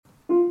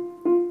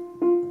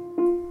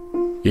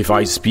If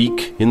I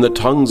speak in the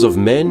tongues of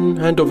men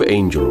and of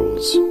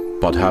angels,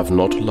 but have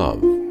not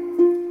love,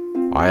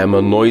 I am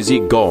a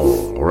noisy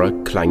gong or a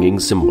clanging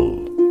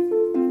cymbal.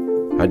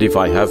 And if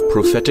I have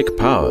prophetic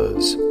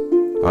powers,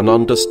 and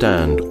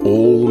understand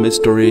all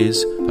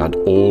mysteries and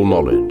all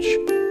knowledge,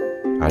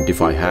 and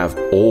if I have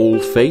all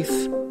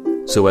faith,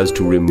 so as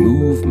to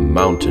remove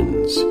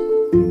mountains,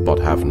 but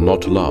have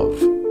not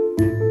love,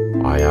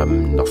 I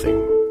am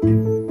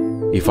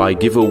nothing. If I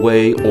give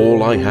away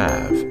all I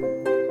have,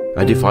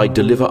 and if I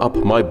deliver up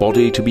my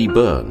body to be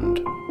burned,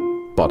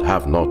 but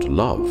have not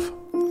love,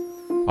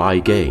 I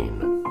gain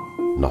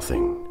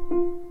nothing.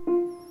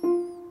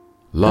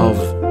 Love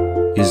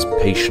is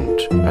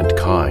patient and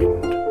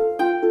kind.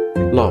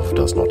 Love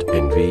does not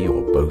envy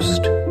or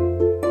boast.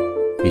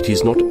 It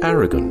is not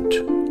arrogant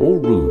or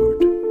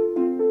rude.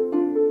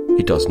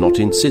 It does not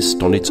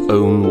insist on its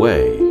own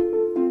way.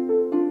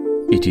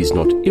 It is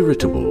not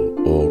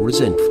irritable or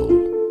resentful.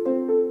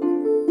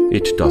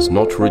 It does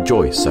not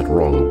rejoice at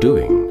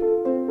wrongdoing,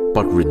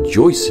 but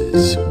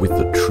rejoices with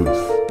the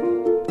truth.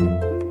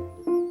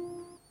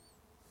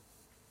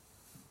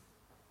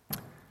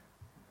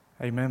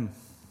 Amen.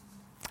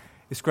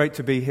 It's great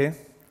to be here.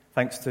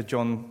 Thanks to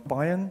John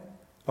Brian.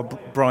 I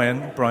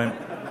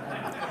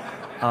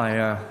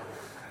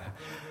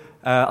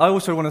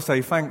also want to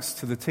say thanks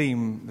to the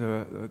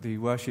team, the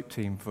worship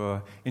team,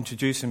 for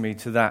introducing me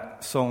to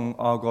that song,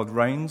 Our God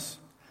Reigns.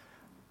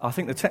 I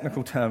think the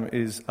technical term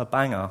is a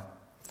banger.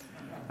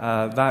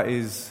 I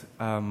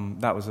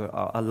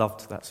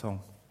loved that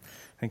song.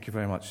 Thank you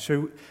very much.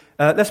 So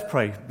let's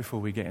pray before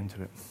we get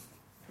into it.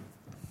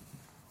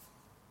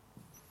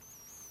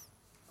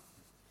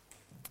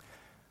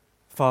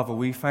 Father,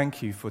 we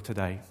thank you for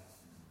today.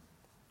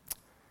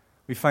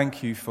 We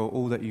thank you for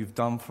all that you've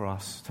done for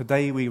us.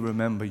 Today we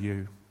remember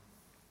you.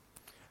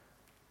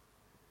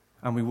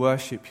 And we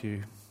worship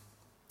you.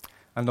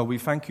 And Lord, we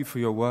thank you for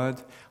your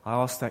word. I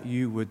ask that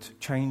you would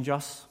change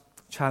us,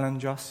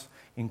 challenge us,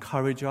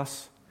 encourage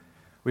us.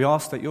 We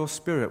ask that your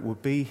Spirit will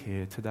be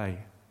here today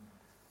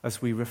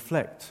as we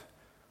reflect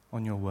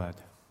on your word.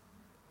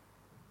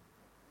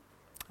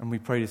 And we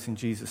pray this in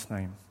Jesus'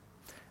 name.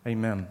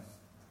 Amen.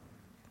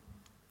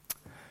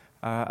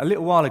 A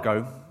little while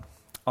ago,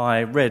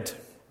 I read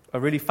a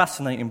really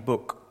fascinating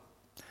book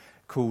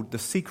called The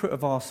Secret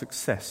of Our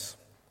Success.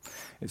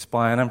 It's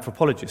by an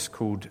anthropologist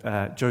called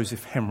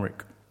Joseph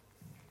Henrich.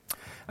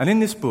 And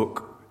in this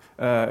book,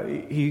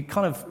 he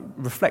kind of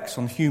reflects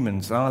on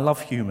humans. And I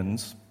love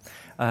humans.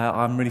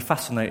 I'm really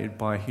fascinated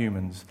by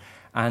humans.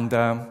 And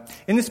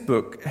in this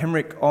book,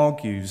 Henrich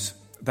argues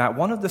that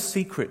one of the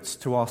secrets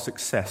to our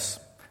success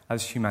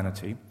as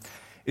humanity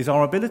is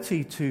our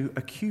ability to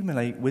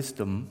accumulate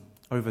wisdom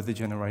over the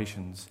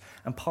generations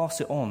and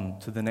pass it on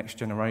to the next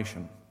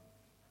generation.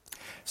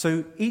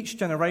 So each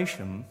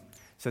generation,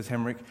 says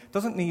Henrich,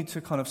 doesn't need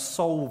to kind of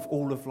solve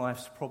all of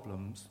life's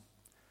problems,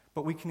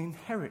 but we can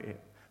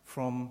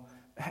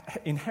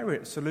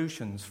inherit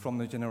solutions from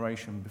the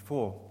generation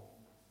before.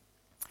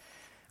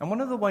 And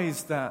one of the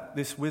ways that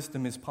this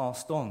wisdom is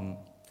passed on,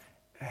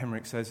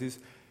 Henrich says,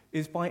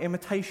 is by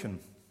imitation.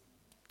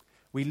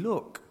 We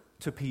look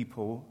to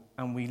people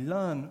and we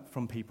learn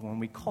from people and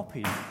we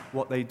copy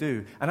what they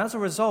do. And as a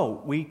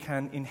result, we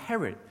can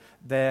inherit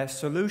their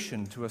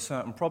solution to a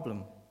certain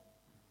problem.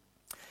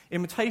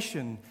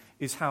 Imitation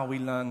is how we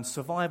learn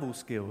survival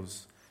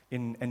skills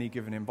in any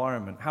given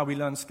environment, how we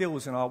learn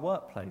skills in our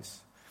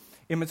workplace.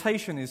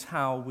 Imitation is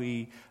how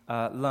we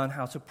learn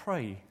how to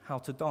pray, how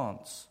to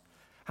dance,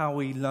 how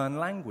we learn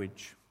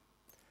language.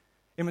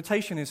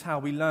 Imitation is how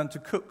we learn to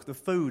cook the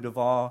food of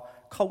our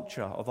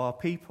culture, of our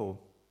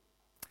people.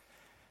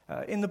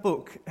 In the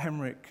book,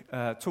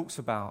 Henrich talks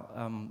about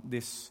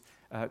this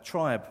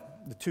tribe,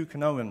 the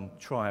Tucanoan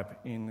tribe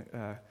in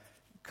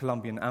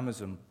Colombian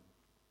Amazon.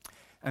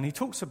 And he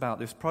talks about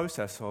this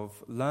process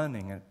of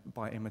learning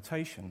by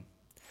imitation.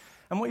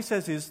 And what he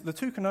says is the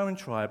Tucanoan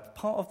tribe,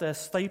 part of their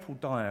staple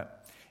diet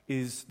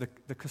is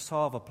the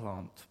cassava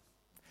plant.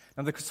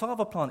 Now, the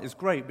cassava plant is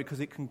great because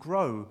it can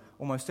grow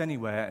almost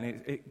anywhere, and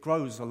it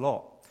grows a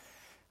lot.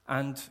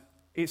 And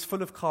it's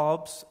full of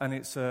carbs, and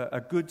it's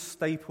a good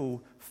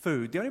staple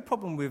food. The only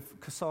problem with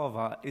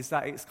cassava is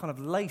that it's kind of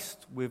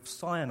laced with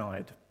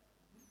cyanide.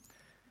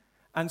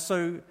 And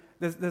so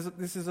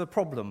this is a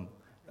problem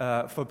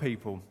for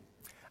people.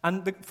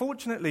 And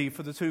fortunately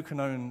for the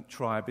Tucanoan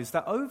tribe is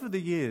that over the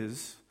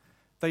years,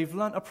 they've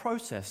learnt a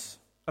process,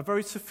 a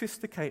very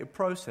sophisticated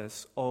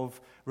process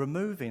of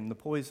removing the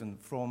poison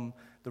from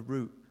the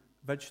root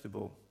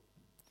vegetable.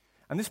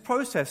 And this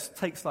process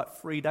takes like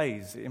 3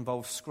 days. It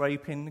involves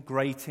scraping,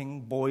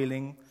 grating,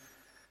 boiling,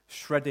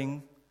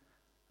 shredding,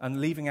 and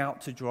leaving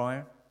out to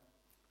dry.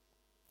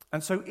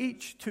 And so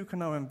each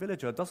Tucanoan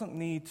villager doesn't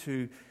need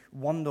to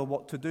wonder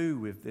what to do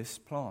with this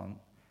plant.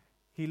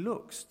 He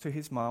looks to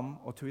his mum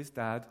or to his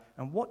dad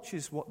and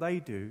watches what they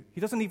do. He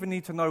doesn't even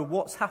need to know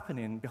what's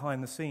happening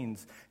behind the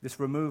scenes,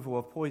 this removal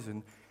of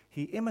poison.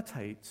 He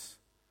imitates,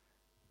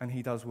 and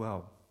he does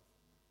well.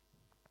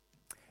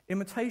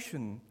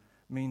 Imitation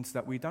means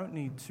that we don't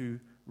need to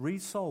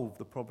resolve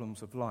the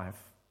problems of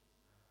life,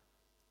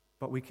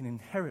 but we can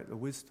inherit the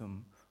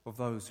wisdom of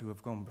those who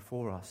have gone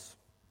before us.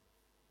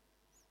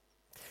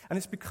 And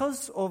it's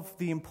because of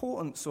the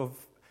importance of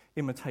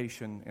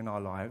imitation in our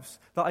lives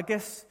that I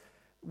guess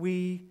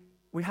we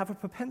have a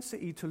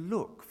propensity to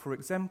look for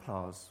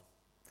exemplars.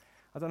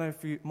 I don't know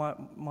if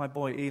my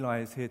boy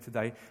Eli is here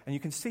today, and you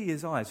can see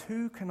his eyes.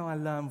 Who can I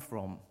learn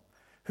from?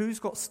 Who's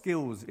got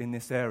skills in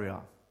this area?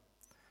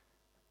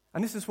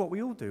 And this is what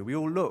we all do. We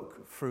all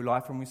look through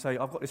life and we say,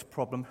 I've got this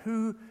problem.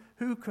 Who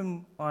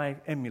can I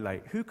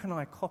emulate? Who can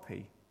I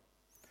copy?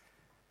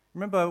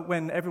 Remember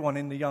when everyone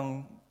in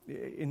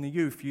the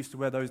youth used to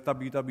wear those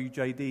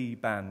WWJD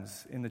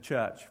bands in the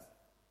church?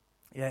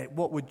 Yeah,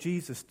 what would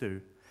Jesus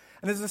do?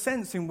 And there's a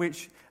sense in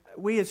which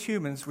we as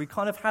humans, we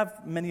kind of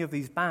have many of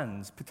these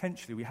bands.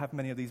 Potentially, we have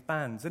many of these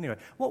bands. Anyway,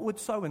 what would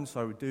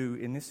so-and-so do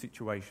in this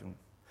situation?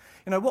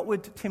 You know, what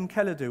would Tim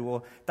Keller do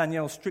or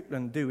Danielle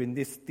Strickland do in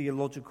this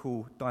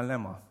theological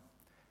dilemma?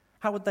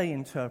 How would they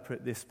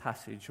interpret this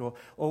passage? Or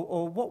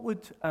what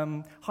would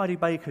Heidi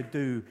Baker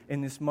do in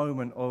this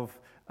moment of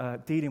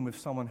dealing with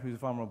someone who's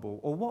vulnerable?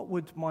 Or what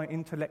would my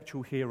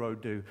intellectual hero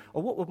do?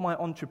 Or what would my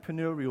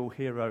entrepreneurial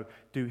hero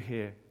do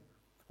here?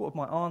 What would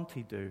my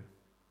auntie do?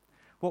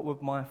 What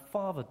would my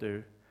father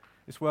do?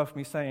 It's worth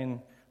me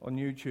saying on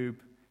YouTube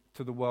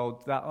to the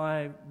world that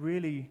I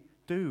really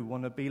do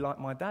want to be like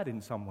my dad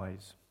in some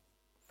ways.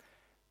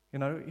 You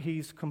know,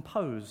 he's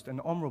composed and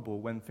honourable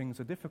when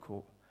things are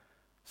difficult.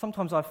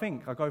 Sometimes I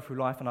go through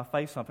life and I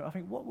face something, I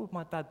think, what would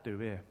my dad do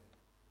here?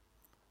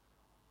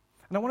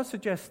 And I want to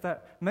suggest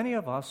that many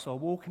of us are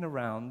walking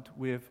around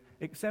with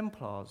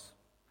exemplars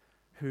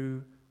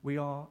who we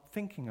are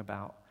thinking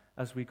about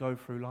as we go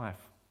through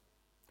life.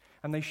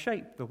 And they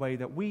shape the way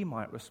that we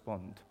might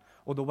respond,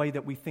 or the way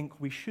that we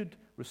think we should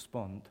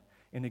respond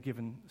in a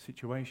given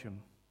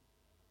situation.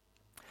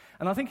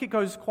 And I think it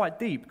goes quite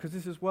deep, because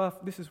this is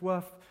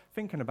worth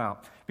thinking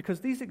about. Because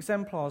these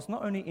exemplars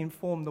not only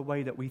inform the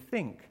way that we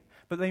think,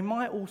 but they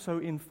might also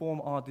inform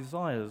our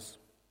desires.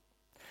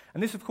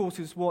 And this, of course,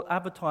 is what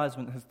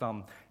advertisement has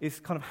done. It's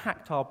kind of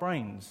hacked our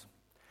brains.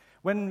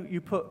 When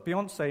you put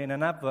Beyonce in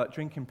an advert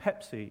drinking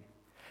Pepsi,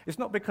 it's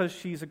not because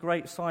she's a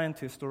great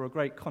scientist or a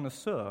great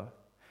connoisseur.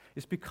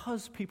 It's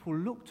because people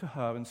look to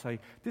her and say,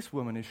 this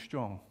woman is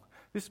strong.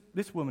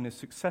 This woman is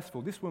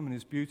successful. This woman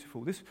is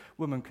beautiful. This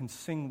woman can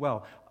sing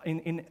well.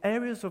 In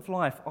areas of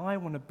life, I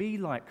want to be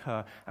like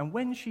her. And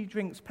when she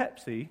drinks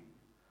Pepsi,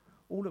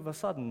 all of a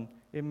sudden,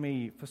 in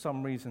me, for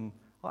some reason,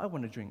 I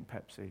want to drink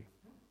Pepsi.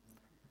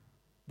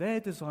 Their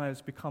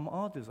desires become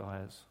our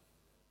desires.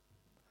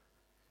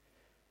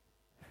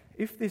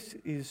 If this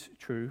is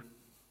true,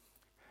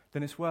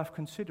 then it's worth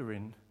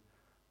considering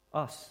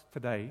us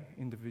today,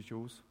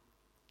 individuals.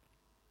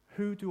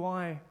 Who do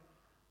I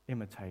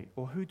imitate,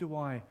 or who do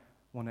I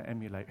want to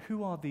emulate?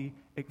 Who are the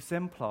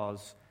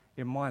exemplars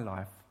in my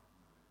life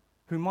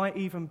who might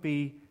even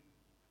be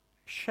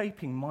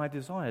shaping my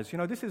desires? You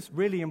know, this is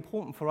really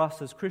important for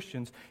us as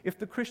Christians. If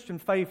the Christian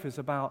faith is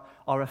about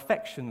our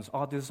affections,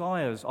 our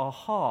desires, our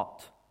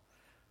heart,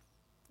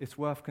 it's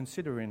worth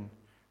considering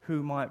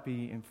who might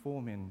be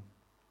informing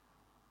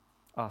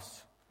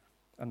us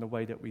and the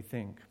way that we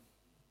think.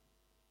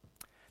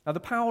 Now, the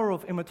power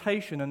of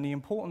imitation and the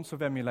importance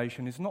of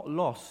emulation is not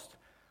lost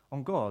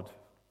on God.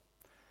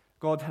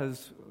 God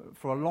has,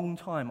 for a long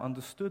time,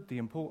 understood the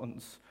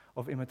importance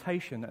of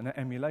imitation and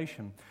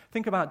emulation.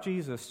 Think about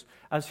Jesus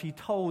as he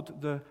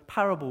told the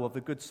parable of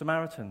the Good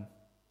Samaritan.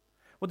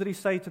 What did he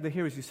say to the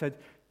hearers? He said,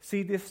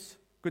 "See this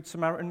Good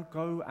Samaritan,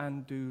 go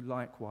and do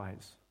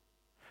likewise."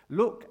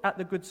 Look at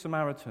the Good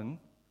Samaritan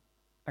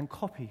and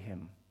copy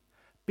him.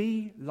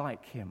 Be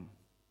like him.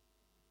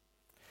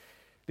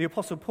 The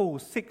Apostle Paul,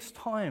 6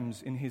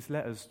 times in his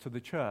letters to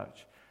the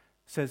church,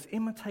 says,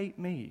 imitate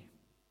me.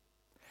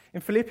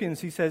 In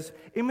Philippians, he says,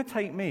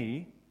 imitate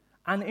me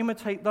and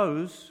imitate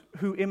those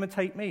who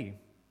imitate me.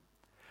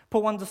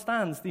 Paul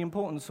understands the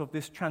importance of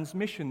this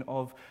transmission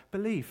of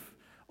belief,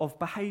 of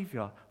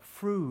behavior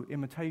through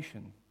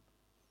imitation.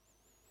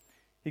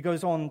 He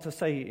goes on to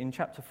say in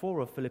chapter 4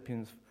 of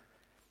Philippians,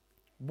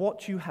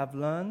 what you have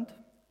learned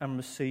and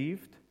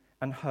received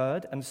and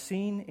heard and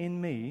seen in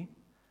me,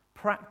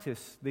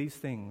 practice these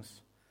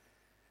things,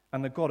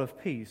 and the God of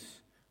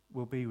peace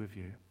will be with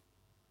you.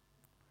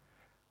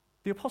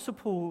 The Apostle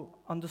Paul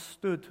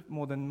understood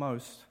more than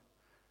most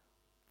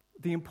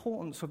the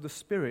importance of the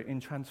Spirit in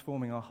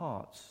transforming our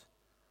hearts.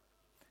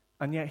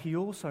 And yet he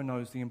also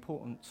knows the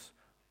importance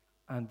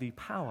and the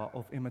power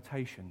of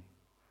imitation,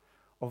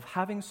 of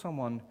having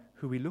someone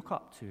who we look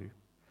up to,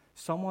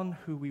 someone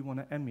who we want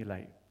to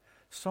emulate,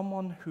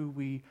 someone who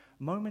we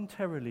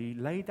momentarily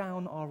lay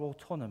down our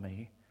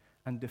autonomy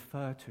and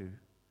defer to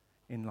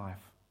in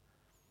life.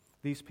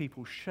 These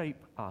people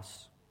shape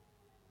us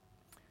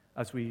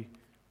as we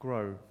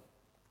grow.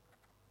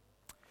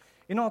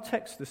 In our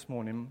text this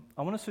morning,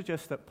 I want to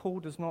suggest that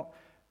Paul does not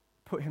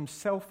put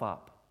himself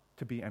up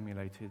to be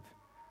emulated,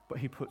 but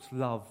he puts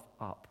love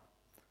up.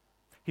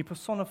 He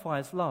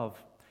personifies love.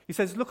 He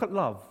says, look at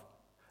love.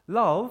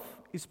 Love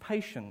is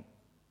patient.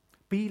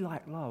 Be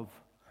like love.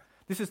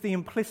 This is the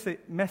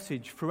implicit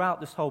message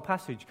throughout this whole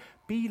passage.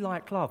 Be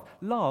like love.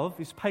 Love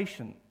is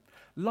patient.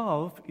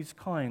 Love is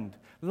kind.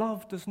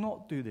 Love does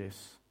not do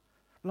this.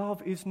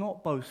 Love is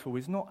not boastful,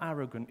 is not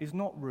arrogant, is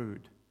not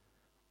rude.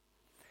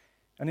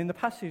 And in the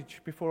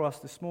passage before us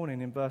this morning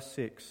in verse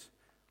 6,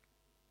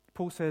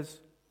 Paul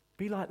says,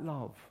 be like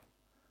love.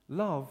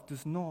 Love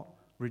does not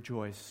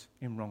rejoice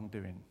in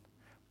wrongdoing,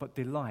 but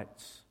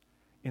delights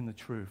in the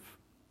truth.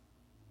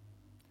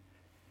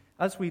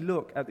 As we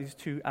look at these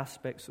two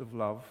aspects of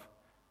love,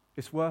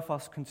 it's worth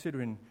us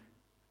considering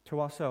to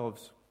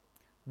ourselves,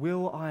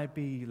 will I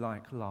be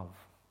like love?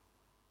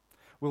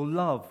 Will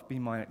love be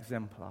my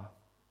exemplar?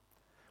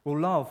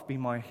 Will love be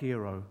my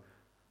hero,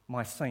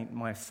 my saint,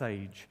 my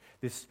sage,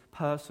 this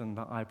person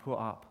that I put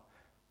up?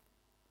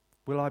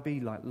 Will I be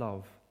like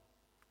love?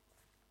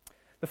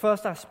 The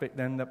first aspect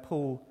then that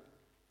Paul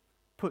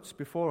puts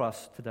before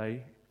us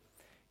today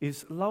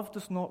is love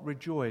does not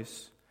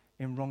rejoice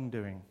in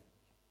wrongdoing.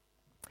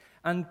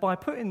 And by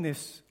putting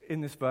this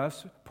in this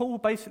verse, Paul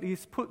basically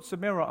puts a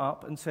mirror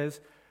up and says,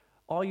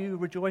 are you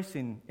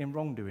rejoicing in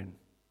wrongdoing?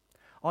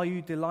 Are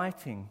you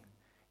delighting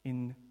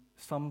in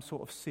some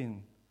sort of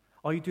sin?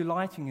 Are you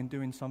delighting in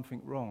doing something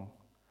wrong?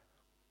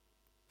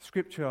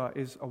 Scripture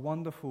is a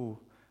wonderful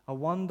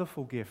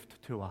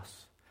gift to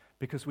us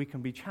because we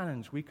can be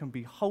challenged, we can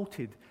be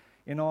halted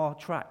in our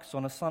tracks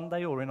on a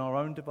Sunday or in our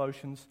own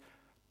devotions.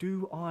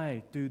 Do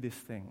I do this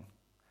thing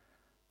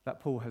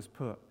that Paul has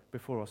put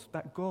before us,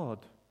 that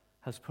God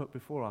has put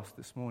before us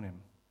this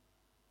morning?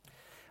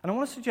 And I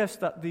want to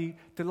suggest that the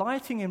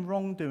delighting in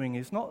wrongdoing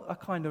is not a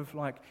kind of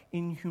like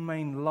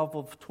inhumane love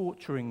of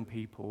torturing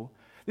people.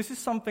 This is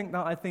something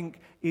that I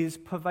think is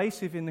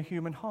pervasive in the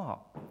human heart.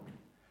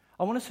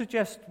 I want to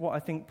suggest what I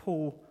think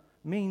Paul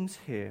means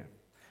here.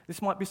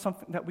 This might be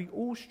something that we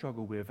all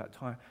struggle with at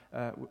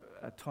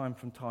time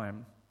from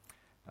time,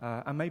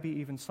 and maybe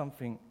even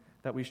something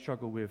that we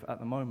struggle with at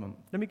the moment.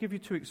 Let me give you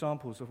two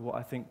examples of what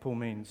I think Paul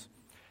means.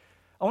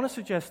 I want to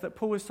suggest that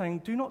Paul is saying,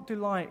 do not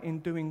delight in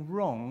doing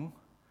wrong,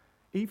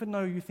 even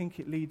though you think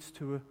it leads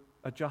to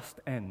a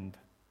just end.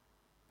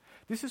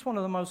 This is one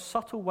of the most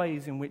subtle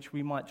ways in which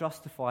we might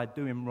justify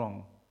doing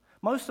wrong.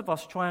 Most of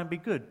us try and be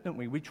good, don't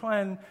we? We try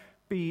and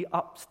be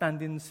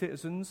upstanding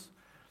citizens.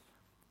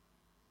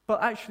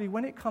 But actually,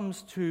 when it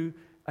comes to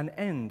an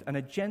end, an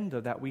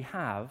agenda that we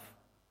have,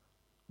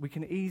 we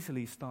can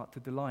easily start to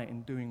delight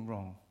in doing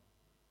wrong.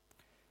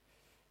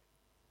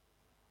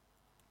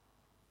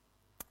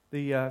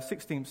 The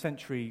 16th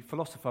century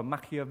philosopher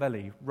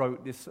Machiavelli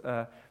wrote this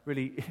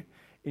really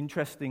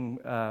interesting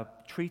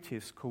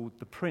treatise called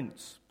The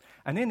Prince.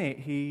 And in it,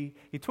 he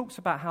talks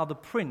about how the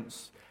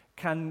prince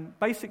can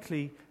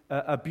basically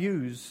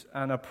abuse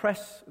and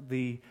oppress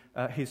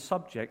his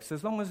subjects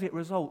as long as it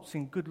results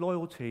in good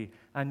loyalty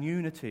and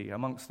unity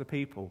amongst the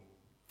people.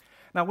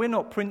 Now, we're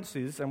not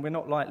princes, and we're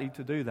not likely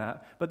to do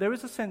that, but there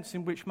is a sense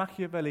in which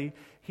Machiavelli,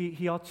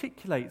 he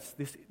articulates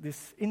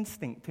this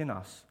instinct in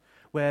us,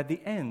 where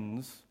the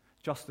ends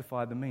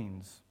justify the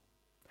means.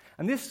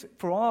 And this,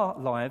 for our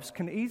lives,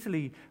 can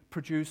easily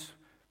produce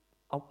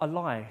a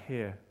lie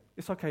here.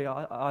 It's okay,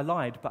 I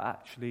lied, but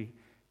actually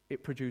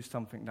it produced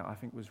something that I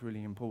think was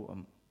really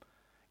important.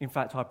 In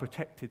fact, I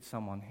protected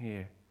someone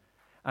here.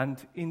 And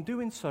in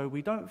doing so,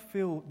 we don't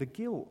feel the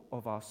guilt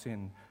of our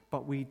sin,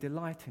 but we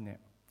delight in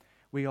it.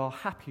 We are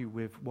happy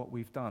with what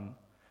we've done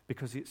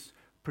because it's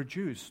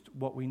produced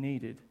what we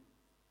needed.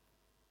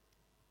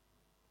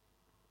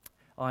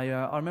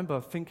 I remember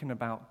thinking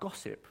about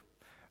gossip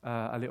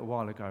a little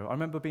while ago. I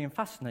remember being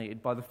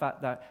fascinated by the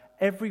fact that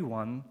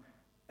everyone,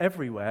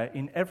 everywhere,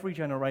 in every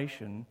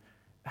generation,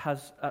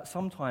 has at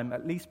some time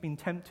at least been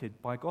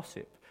tempted by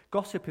gossip.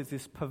 Gossip is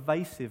this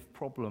pervasive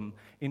problem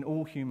in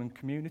all human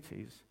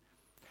communities.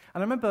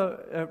 And I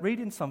remember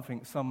reading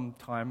something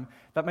sometime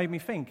that made me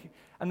think,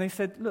 and they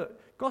said,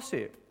 look,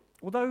 gossip,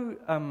 although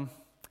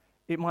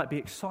it might be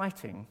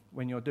exciting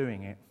when you're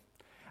doing it,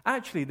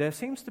 actually there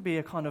seems to be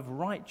a kind of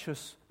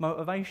righteous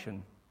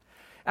motivation.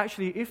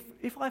 Actually,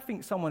 if I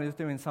think someone is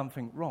doing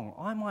something wrong,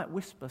 I might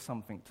whisper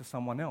something to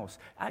someone else.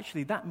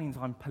 Actually, that means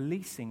I'm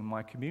policing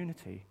my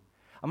community.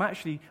 I'm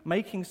actually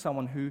making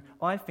someone who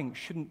I think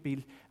shouldn't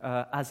be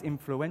as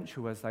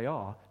influential as they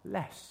are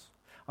less.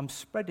 I'm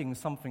spreading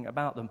something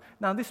about them.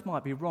 Now, this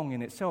might be wrong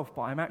in itself,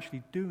 but I'm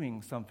actually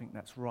doing something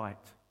that's right.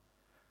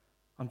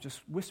 I'm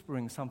just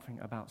whispering something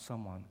about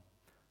someone.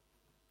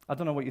 I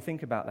don't know what you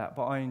think about that,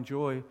 but I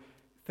enjoy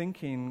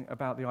thinking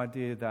about the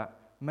idea that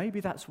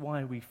maybe that's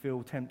why we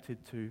feel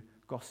tempted to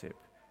gossip,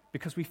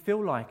 because we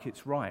feel like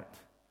it's right.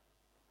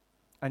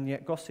 And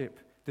yet gossip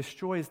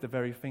destroys the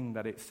very thing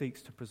that it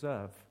seeks to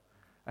preserve,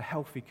 a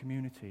healthy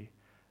community,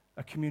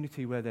 a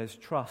community where there's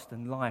trust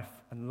and life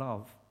and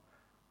love.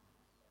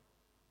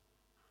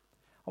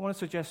 I want to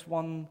suggest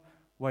one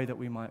way that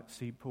we might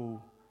see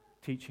Paul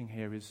teaching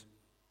here is,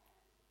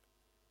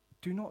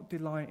 do not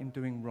delight in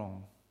doing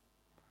wrong.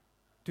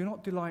 Do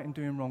not delight in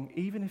doing wrong,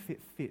 even if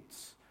it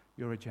fits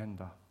your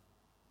agenda.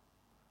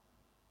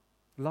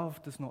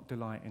 Love does not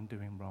delight in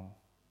doing wrong.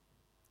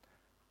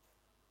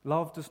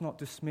 Love does not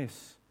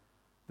dismiss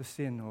the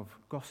sin of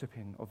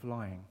gossiping, of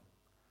lying.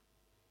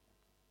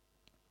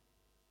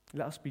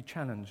 Let us be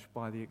challenged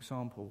by the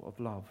example of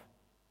love.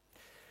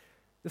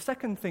 The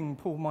second thing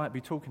Paul might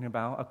be talking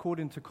about,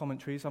 according to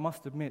commentaries, I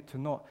must admit to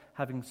not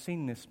having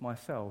seen this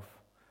myself,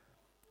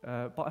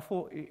 but I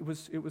thought it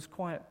was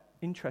quite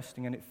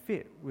interesting and it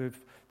fit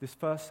with this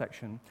first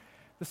section.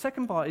 The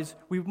second part is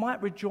we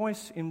might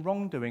rejoice in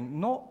wrongdoing,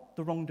 not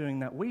the wrongdoing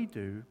that we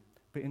do,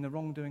 but in the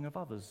wrongdoing of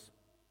others.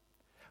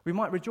 We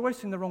might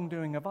rejoice in the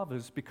wrongdoing of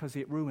others because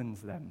it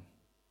ruins them.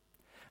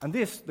 And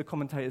this, the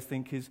commentators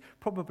think, is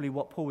probably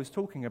what Paul is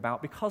talking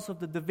about because of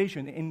the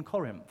division in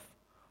Corinth.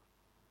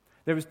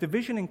 There is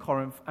division in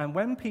Corinth, and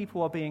when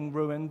people are being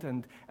ruined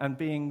and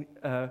being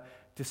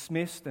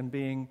dismissed and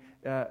being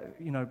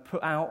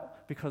put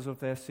out because of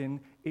their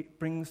sin, it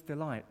brings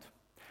delight.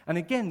 And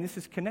again, this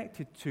is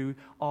connected to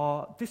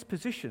our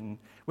disposition,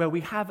 where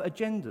we have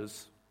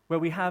agendas, where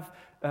we have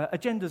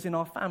agendas in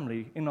our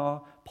family, in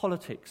our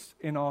politics,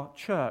 in our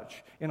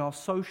church, in our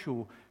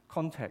social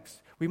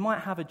context. We might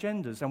have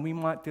agendas, and we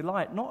might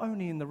delight not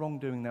only in the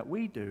wrongdoing that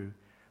we do,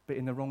 but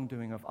in the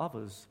wrongdoing of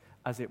others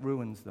as it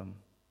ruins them.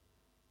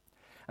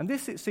 And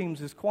this, it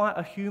seems, is quite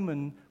a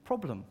human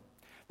problem.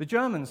 The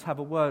Germans have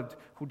a word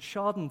called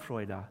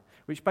Schadenfreude,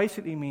 which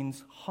basically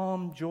means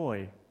harm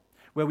joy,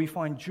 where we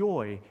find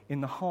joy in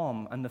the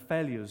harm and the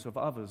failures of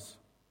others,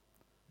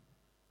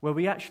 where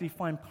we actually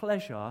find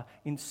pleasure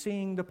in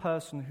seeing the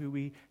person who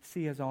we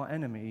see as our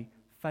enemy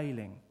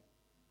failing.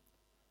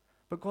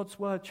 But God's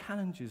word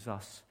challenges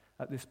us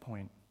at this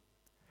point.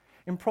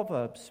 In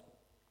Proverbs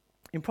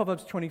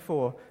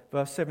 24,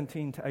 verse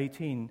 17 to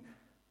 18,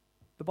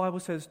 the Bible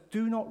says,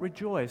 "Do not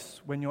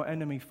rejoice when your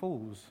enemy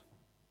falls,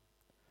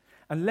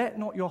 and let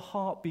not your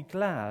heart be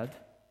glad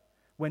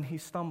when he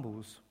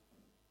stumbles,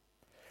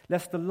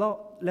 lest the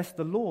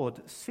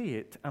Lord see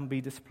it and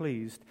be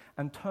displeased,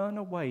 and turn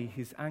away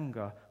his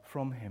anger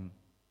from him."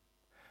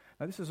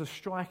 Now, this is a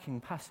striking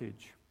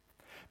passage,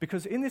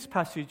 because in this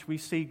passage we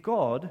see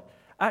God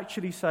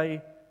actually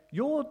say,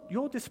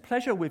 your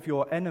displeasure with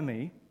your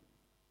enemy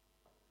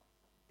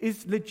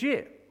is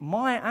legit.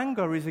 My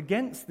anger is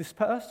against this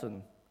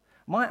person.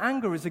 My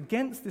anger is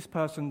against this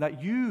person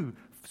that you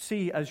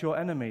see as your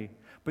enemy,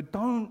 but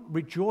don't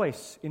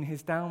rejoice in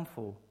his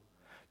downfall.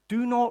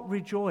 Do not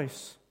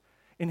rejoice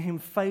in him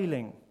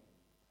failing,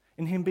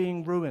 in him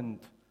being ruined,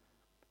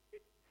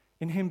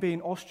 in him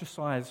being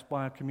ostracized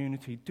by a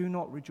community. Do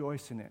not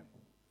rejoice in it,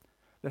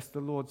 lest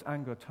the Lord's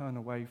anger turn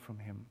away from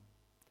him.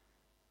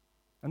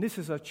 And this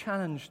is a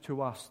challenge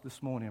to us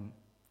this morning.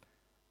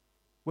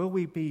 Will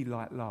we be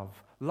like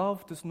love?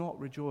 Love does not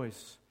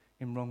rejoice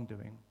in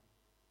wrongdoing.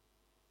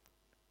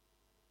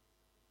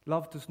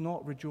 Love does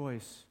not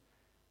rejoice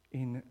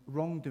in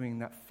wrongdoing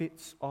that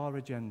fits our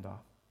agenda,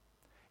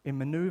 in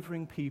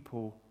maneuvering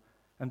people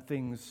and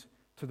things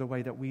to the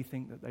way that we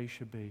think that they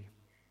should be.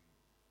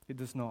 It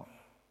does not.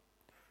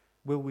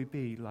 Will we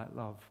be like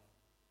love?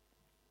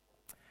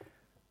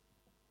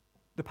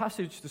 The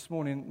passage this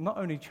morning not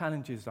only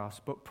challenges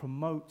us, but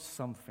promotes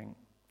something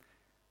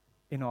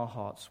in our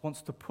hearts,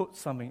 wants to put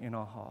something in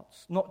our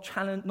hearts. Not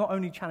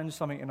only challenge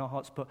something in our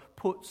hearts, but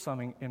put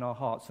something in our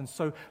hearts. And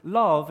so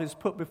love is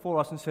put before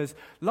us and says,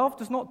 love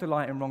does not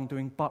delight in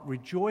wrongdoing, but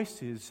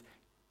rejoices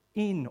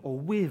in or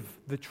with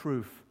the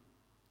truth.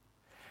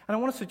 And I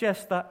want to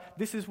suggest that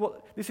this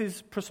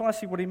is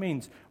precisely what he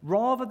means.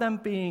 Rather than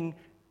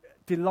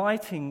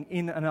delighting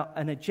in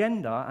an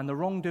agenda and the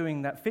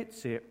wrongdoing that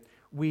fits it,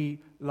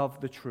 we love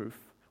the truth.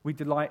 We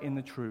delight in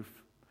the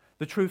truth.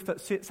 The truth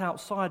that sits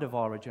outside of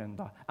our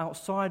agenda,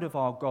 outside of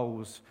our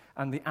goals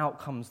and the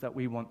outcomes that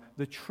we want.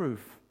 The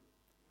truth.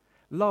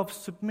 Love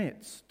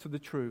submits to the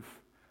truth.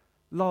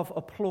 Love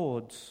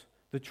applauds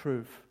the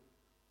truth.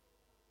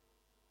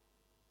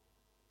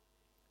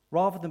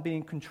 Rather than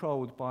being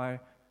controlled by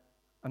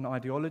an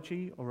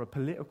ideology or a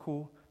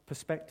political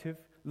perspective,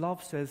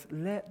 love says,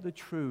 let the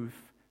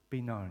truth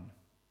be known.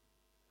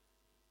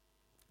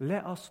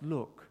 Let us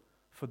look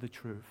for the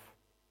truth.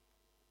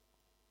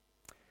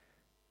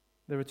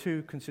 There are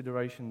two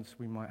considerations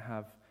we might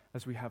have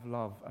as we have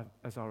love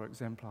as our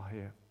exemplar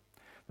here.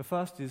 The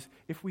first is,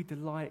 if we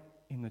delight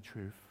in the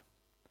truth,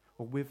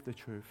 or with the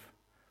truth,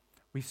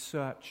 we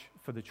search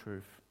for the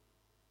truth.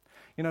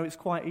 You know, it's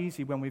quite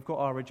easy when we've got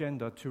our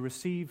agenda to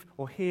receive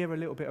or hear a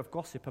little bit of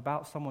gossip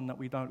about someone that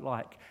we don't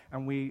like,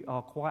 and we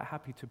are quite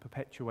happy to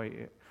perpetuate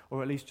it,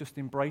 or at least just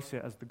embrace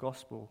it as the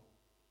gospel.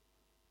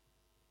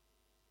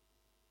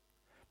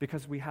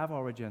 Because we have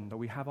our agenda,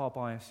 we have our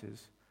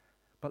biases,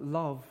 but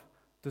love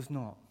does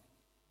not.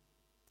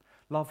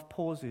 Love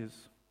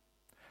pauses.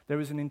 There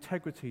is an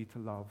integrity to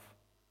love.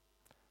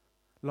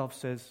 Love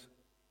says,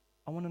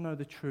 I want to know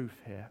the truth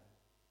here.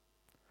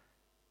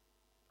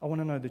 I want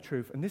to know the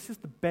truth. And this is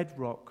the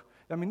bedrock.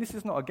 I mean, this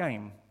is not a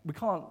game. We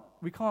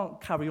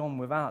can't carry on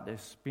without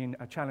this being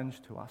a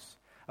challenge to us.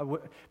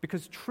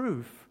 Because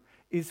truth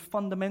is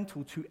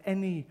fundamental to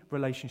any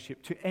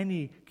relationship, to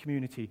any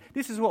community.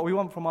 This is what we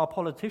want from our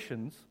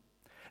politicians.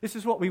 This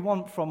is what we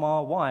want from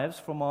our wives,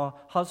 from our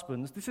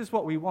husbands. This is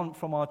what we want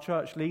from our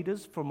church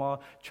leaders, from our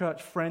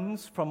church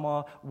friends, from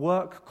our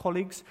work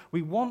colleagues.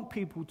 We want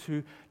people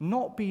to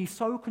not be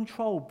so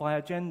controlled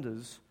by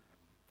agendas.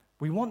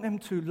 We want them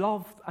to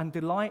love and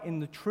delight in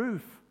the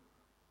truth.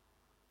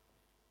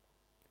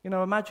 You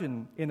know,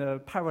 imagine in a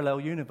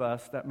parallel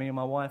universe that me and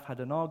my wife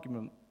had an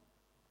argument.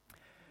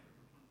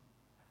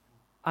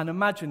 And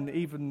imagine,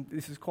 even,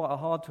 this is quite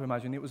hard to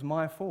imagine, it was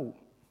my fault.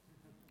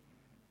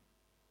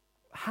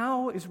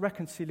 How is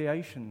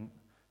reconciliation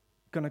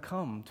going to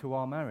come to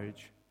our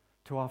marriage,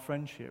 to our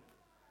friendship?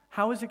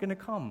 How is it going to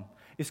come?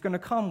 It's going to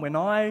come when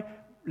I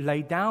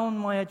lay down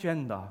my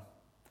agenda,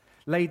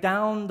 lay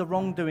down the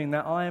wrongdoing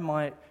that I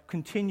might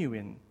continue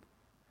in,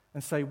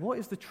 and say, what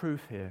is the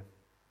truth here?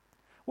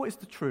 What is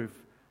the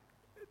truth?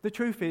 The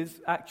truth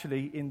is,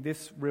 actually, in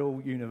this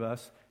real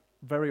universe,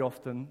 very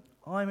often,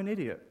 I'm an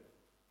idiot.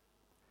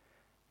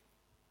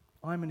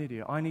 I'm an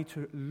idiot. I need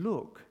to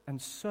look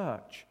and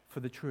search for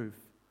the truth.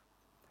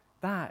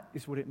 That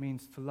is what it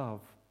means to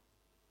love.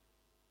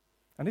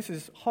 And this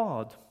is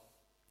hard.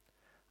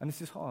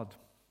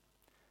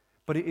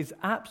 But it is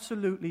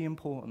absolutely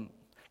important,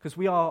 because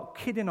we are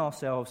kidding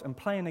ourselves and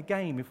playing a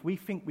game if we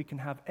think we can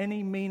have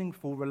any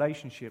meaningful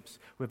relationships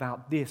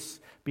without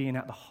this being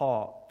at the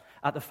heart,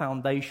 at the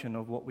foundation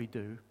of what we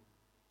do.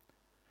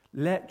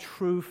 Let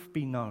truth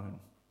be known.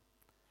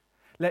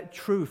 Let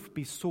truth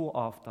be sought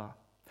after.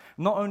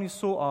 Not only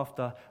sought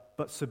after,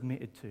 but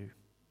submitted to.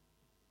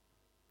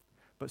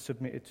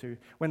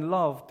 When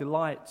love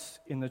delights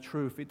in the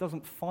truth, it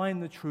doesn't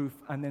find the truth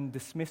and then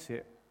dismiss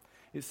it.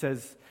 It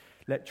says,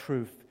 let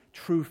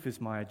truth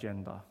is my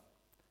agenda.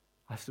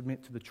 I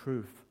submit to the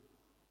truth.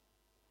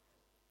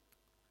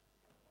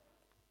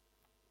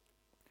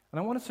 And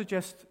I want to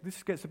suggest,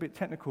 this gets a bit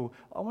technical,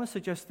 I want to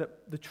suggest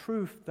that the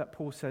truth that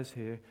Paul says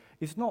here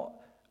is not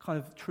kind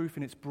of truth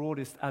in its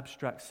broadest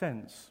abstract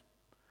sense.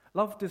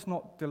 Love does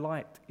not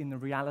delight in the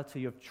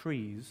reality of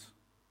trees.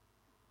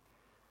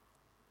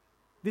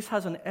 This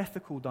has an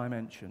ethical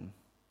dimension,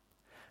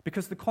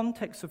 because the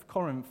context of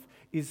Corinth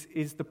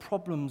is the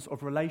problems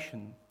of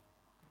relation.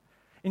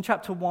 In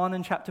chapter 1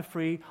 and chapter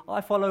 3, I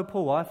follow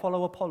Paul, I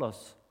follow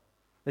Apollos.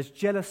 There's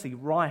jealousy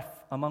rife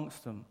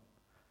amongst them.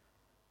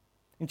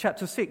 In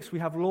chapter 6, we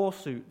have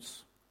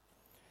lawsuits.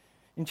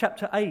 In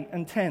chapter 8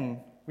 and 10,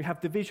 we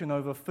have division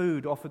over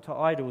food offered to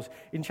idols.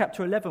 In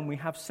chapter 11, we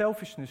have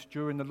selfishness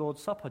during the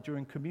Lord's Supper,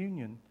 during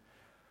communion.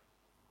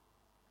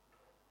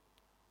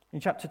 In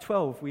chapter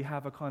 12, we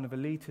have a kind of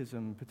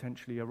elitism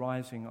potentially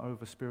arising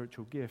over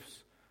spiritual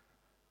gifts.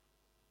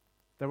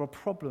 There are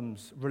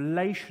problems,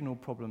 relational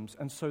problems,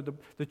 and so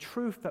the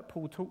truth that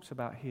Paul talks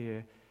about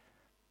here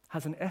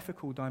has an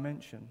ethical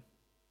dimension.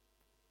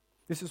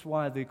 This is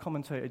why the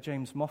commentator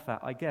James Moffat,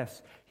 I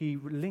guess, he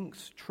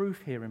links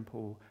truth here in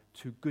Paul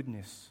to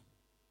goodness.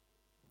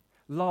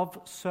 Love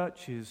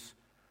searches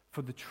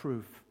for the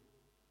truth.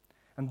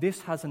 And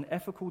this has an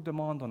ethical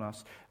demand on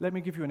us. Let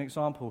me give you an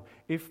example.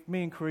 If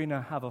me and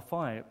Karina have a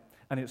fight,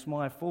 and it's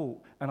my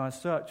fault, and I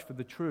search for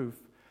the truth,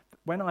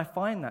 when I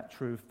find that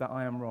truth that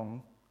I am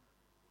wrong,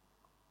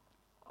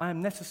 I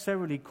am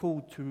necessarily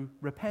called to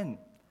repent,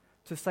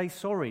 to say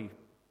sorry.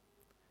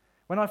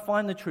 When I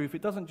find the truth,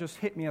 it doesn't just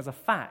hit me as a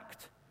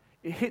fact.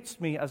 It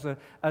hits me as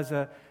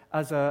an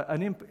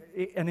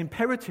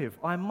imperative.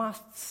 I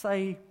must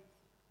say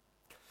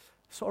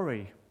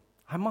sorry.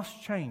 I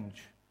must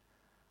change.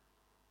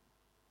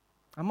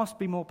 I must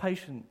be more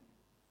patient.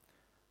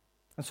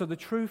 And so the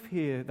truth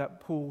here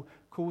that Paul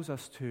calls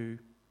us to,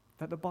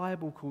 that the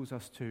Bible calls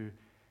us to,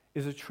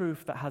 is a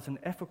truth that has an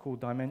ethical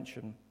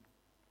dimension.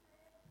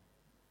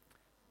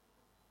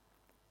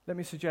 Let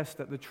me suggest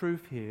that the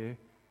truth here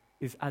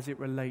is as it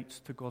relates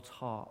to God's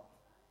heart.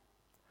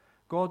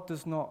 God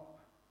does not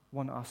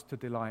want us to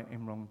delight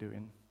in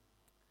wrongdoing,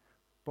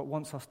 but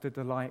wants us to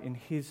delight in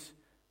His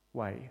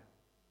way,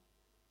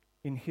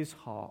 in His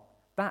heart.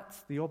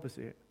 That's the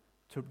opposite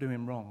to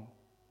doing wrong.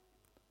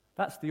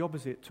 That's the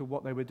opposite to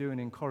what they were doing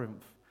in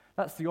Corinth.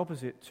 That's the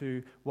opposite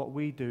to what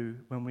we do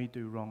when we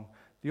do wrong.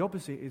 The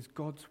opposite is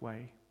God's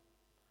way.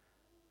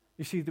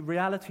 You see, the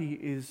reality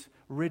is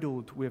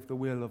riddled with the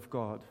will of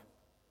God.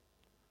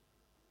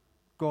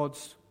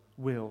 God's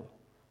will,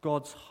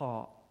 God's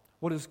heart.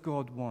 What does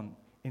God want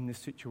in this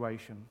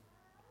situation?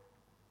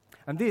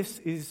 And this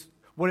is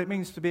what it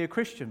means to be a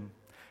Christian.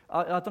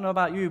 I don't know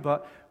about you,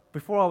 but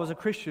before I was a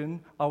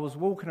Christian, I was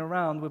walking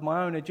around with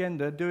my own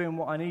agenda, doing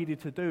what I needed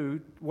to do,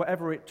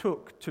 whatever it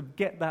took to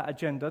get that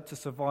agenda, to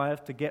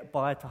survive, to get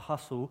by, to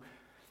hustle.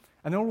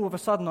 And then all of a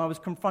sudden, I was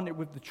confronted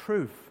with the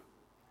truth.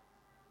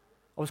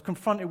 I was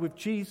confronted with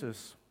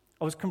Jesus.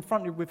 I was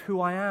confronted with who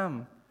I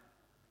am,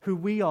 who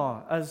we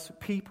are as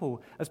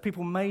people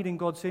made in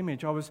God's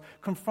image. I was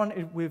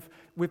confronted with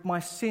my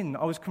sin.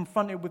 I was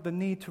confronted with the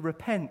need to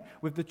repent,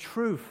 with the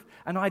truth,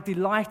 and I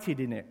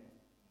delighted in it.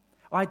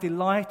 I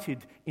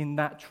delighted in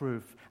that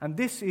truth. And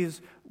this is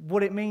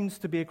what it means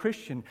to be a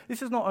Christian.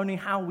 This is not only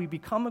how we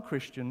become a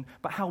Christian,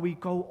 but how we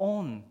go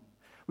on.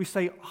 We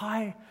say,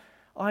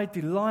 I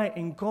delight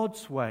in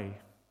God's way.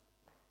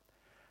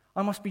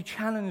 I must be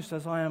challenged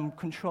as I am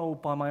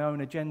controlled by my own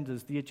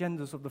agendas, the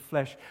agendas of the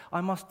flesh.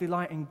 I must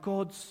delight in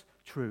God's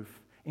truth,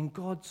 in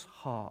God's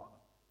heart.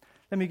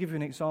 Let me give you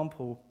an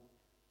example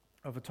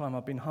of a time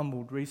I've been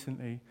humbled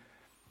recently.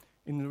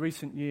 In the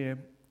recent year,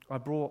 I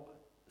brought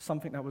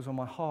something that was on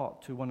my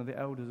heart to one of the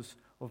elders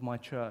of my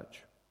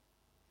church.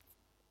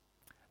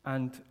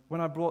 And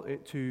when I brought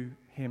it to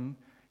him,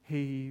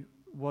 he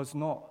was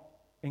not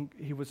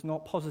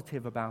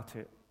positive about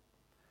it.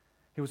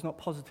 He was not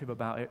positive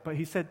about it, but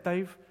he said,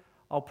 "Dave,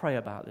 I'll pray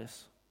about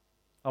this.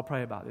 I'll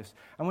pray about this."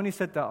 And when he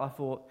said that, I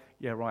thought,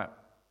 yeah, right,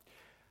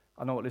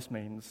 I know what this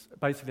means.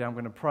 Basically, I'm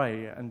going to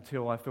pray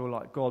until I feel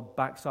like God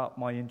backs up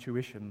my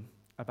intuition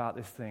about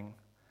this thing.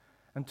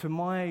 And to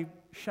my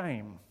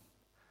shame,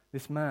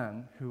 this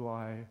man who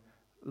I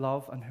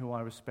love and who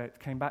I respect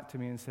came back to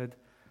me and said,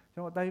 "You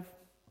know what, Dave?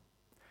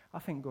 I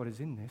think God is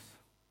in this.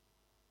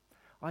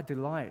 I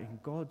delight in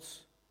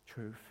God's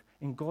truth,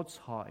 in God's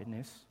heart in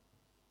this.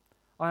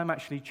 I am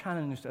actually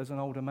challenged as an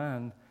older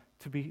man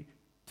to be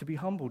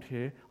humbled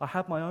here. I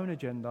have my own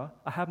agenda.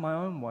 I have my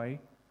own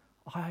way.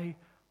 I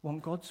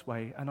want God's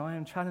way, and I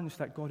am challenged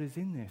that God is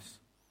in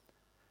this."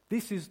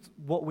 This is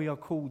what we are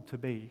called to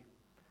be.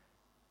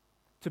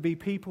 To be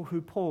people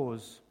who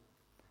pause,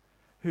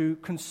 who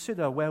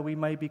consider where we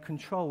may be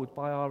controlled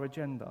by our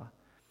agenda.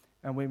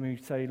 And when we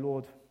say,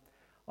 "Lord,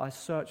 I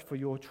search for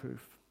your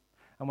truth.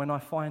 And when I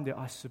find it,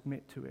 I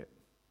submit to it.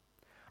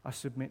 I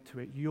submit to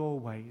it. Your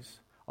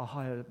ways are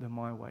higher than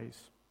my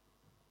ways."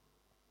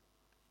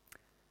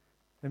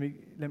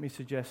 Let me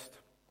suggest,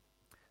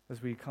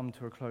 as we come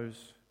to a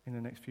close in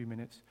the next few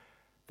minutes,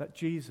 that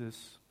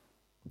Jesus,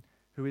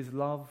 who is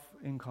love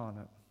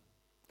incarnate,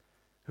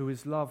 who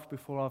is love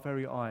before our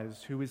very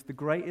eyes, who is the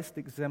greatest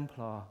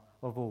exemplar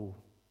of all,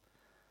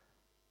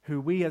 who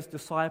we as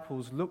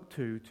disciples look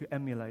to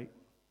emulate,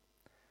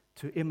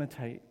 to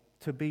imitate,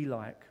 to be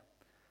like,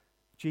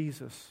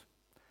 Jesus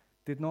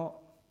did not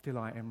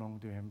delight in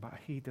wrongdoing, but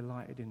he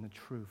delighted in the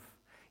truth,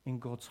 in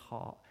God's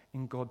heart,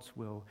 in God's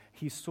will.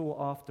 He sought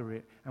after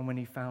it, and when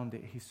he found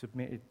it, he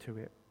submitted to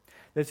it.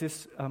 There's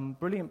this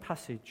brilliant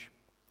passage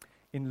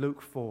in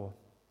Luke 4.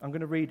 I'm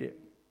going to read it,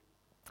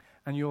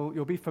 and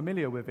you'll be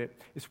familiar with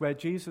it. It's where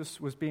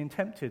Jesus was being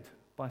tempted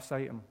by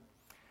Satan.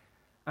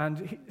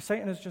 And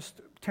Satan has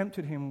just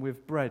tempted him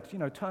with bread.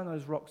 Turn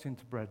those rocks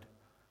into bread.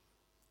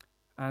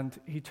 And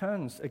he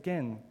turns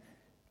again,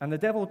 and the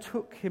devil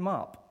took him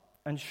up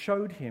and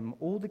showed him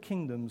all the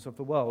kingdoms of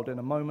the world in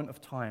a moment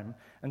of time,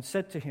 and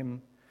said to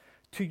him,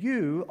 "To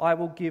you I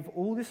will give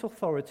all this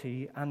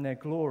authority and their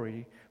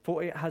glory,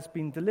 for it has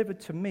been delivered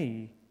to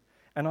me,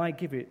 and I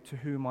give it to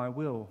whom I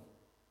will.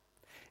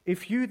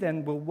 If you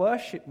then will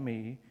worship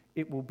me,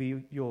 it will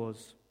be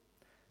yours."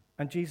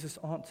 And Jesus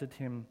answered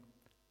him,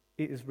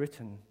 "It is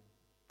written,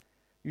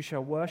 you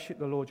shall worship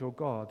the Lord your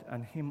God,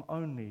 and him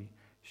only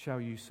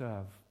shall you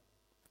serve."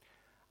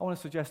 I want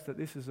to suggest that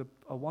this is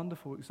a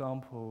wonderful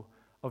example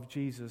of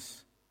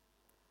Jesus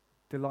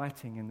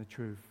delighting in the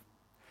truth.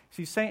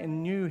 See,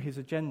 Satan knew his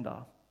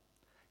agenda.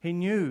 He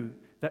knew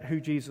that who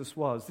Jesus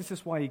was. This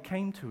is why he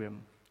came to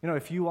him.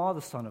 If you are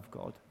the Son of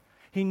God.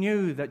 He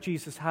knew that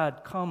Jesus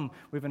had come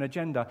with an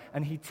agenda,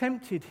 and he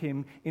tempted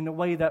him in a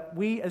way that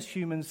we as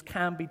humans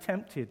can be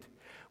tempted.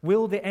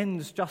 Will the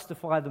ends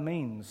justify the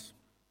means?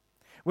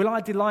 Will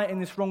I delight in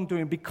this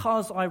wrongdoing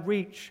because I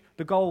reach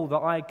the goal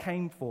that I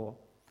came for,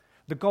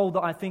 the goal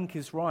that I think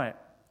is right?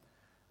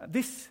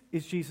 This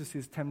is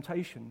Jesus'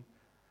 temptation.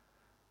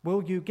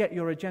 Will you get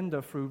your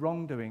agenda through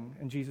wrongdoing?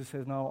 And Jesus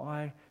says, "No,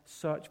 I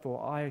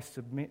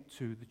submit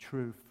to the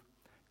truth,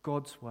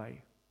 God's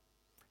way,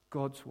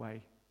 God's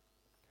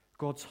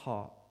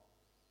heart,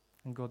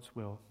 and God's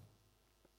will."